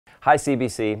Hi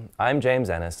CBC, I'm James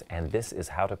Ehnes, and this is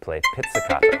how to play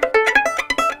pizzicato.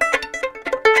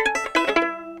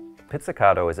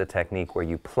 Pizzicato is a technique where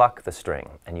you pluck the string,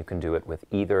 and you can do it with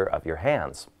either of your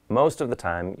hands. Most of the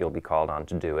time, you'll be called on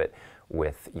to do it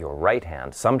with your right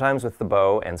hand, sometimes with the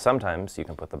bow, and sometimes you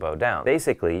can put the bow down.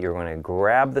 Basically, you're going to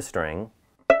grab the string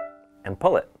and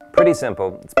pull it. Pretty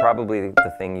simple. It's probably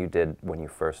the thing you did when you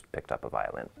first picked up a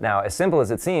violin. Now, as simple as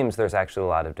it seems, there's actually a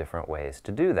lot of different ways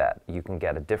to do that. You can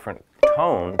get a different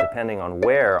tone depending on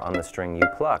where on the string you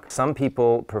pluck. Some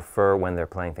people prefer, when they're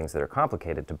playing things that are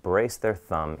complicated, to brace their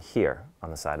thumb here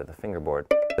on the side of the fingerboard.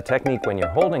 The technique when you're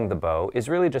holding the bow is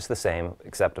really just the same,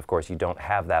 except of course you don't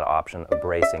have that option of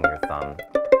bracing your thumb.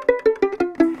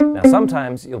 Now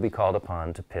sometimes you'll be called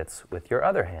upon to pizz with your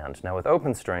other hand. Now with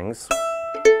open strings,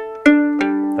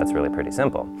 that's really pretty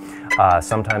simple.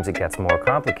 Sometimes it gets more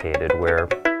complicated where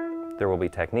there will be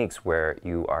techniques where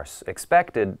you are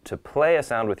expected to play a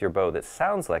sound with your bow that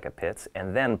sounds like a pizz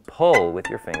and then pull with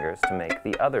your fingers to make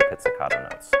the other pizzicato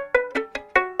notes.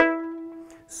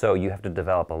 So you have to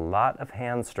develop a lot of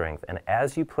hand strength, and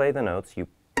as you play the notes, you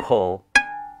pull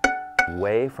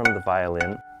away from the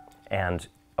violin, and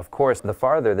of course, the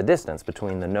farther the distance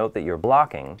between the note that you're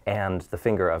blocking and the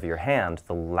finger of your hand,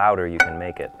 the louder you can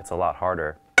make it. It's a lot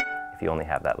harder if you only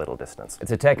have that little distance.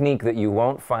 It's a technique that you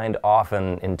won't find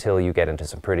often until you get into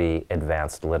some pretty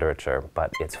advanced literature,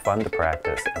 but it's fun to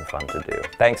practice and fun to do.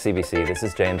 Thanks, CBC. This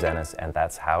is James Ehnes, and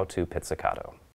that's How to Pizzicato.